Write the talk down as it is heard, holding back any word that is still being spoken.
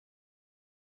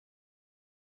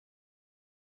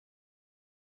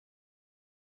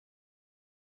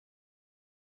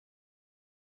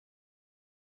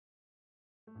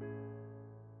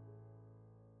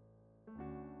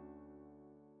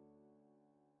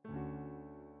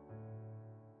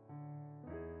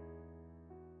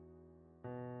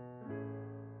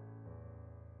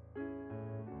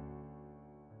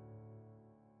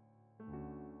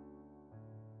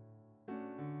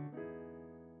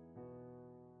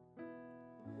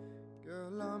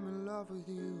Girl, I'm in love with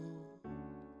you.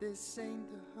 This ain't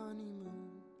the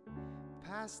honeymoon,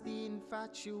 past the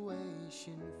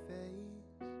infatuation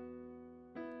phase.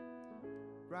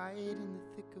 Right in the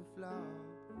thick of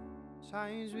love,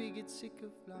 times we get sick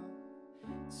of love.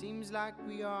 It seems like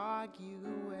we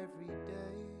argue every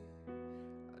day.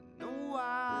 I know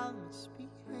I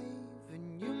misbehave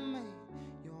and you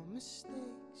made your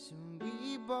mistakes, and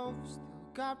we both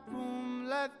still got room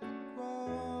left to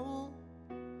grow.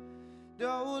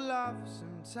 Though love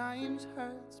sometimes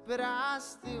hurts, but I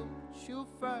still put you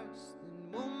first,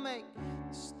 and we'll make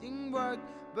this thing work.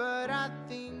 But I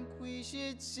think we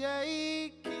should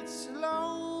take it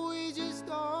slow. We just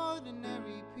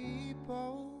ordinary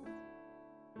people.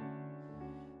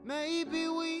 Maybe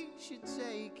we should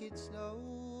take it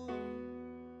slow,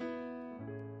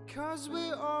 'cause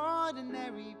we're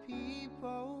ordinary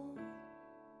people.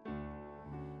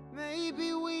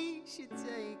 Maybe we should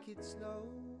take it slow.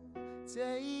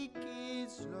 Take it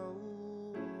slow.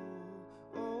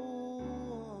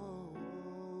 Oh,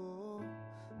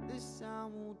 this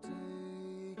time we'll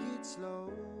take it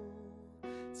slow.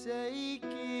 Take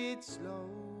it slow.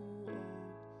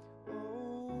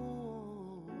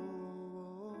 Oh,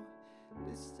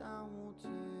 this time we'll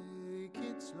take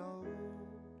it slow.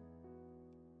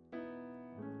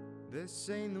 This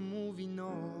ain't the movie,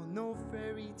 no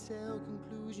fairy tale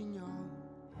conclusion, y'all.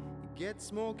 It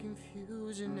gets more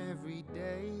confusing every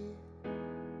day.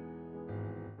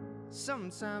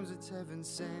 Sometimes it's heaven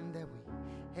sent that we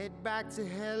head back to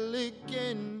hell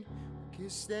again. We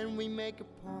kiss, then we make a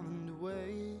pond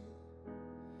away.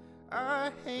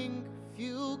 A hangar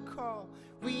fuel call,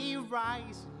 we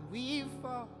rise and we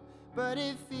fall, but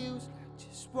it feels like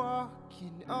just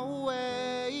walking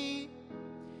away.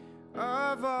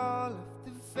 Of all of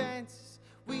the fences,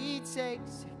 we take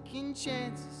second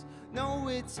chances. No,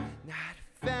 it's not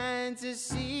a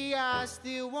fantasy. I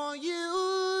still want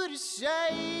you to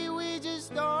say we're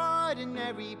just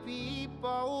ordinary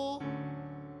people.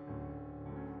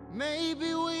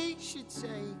 Maybe we should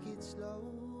take it slow,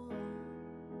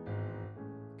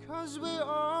 'cause we're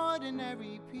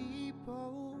ordinary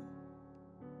people.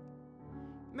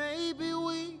 Maybe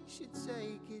we should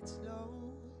take it slow.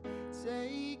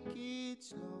 Take it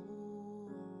slow.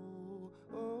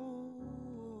 Oh,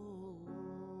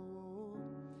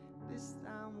 this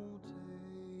time we'll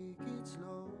take it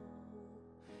slow.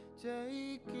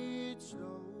 Take it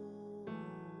slow.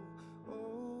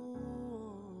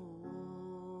 Oh,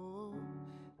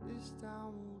 this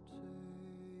time we'll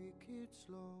take it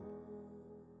slow.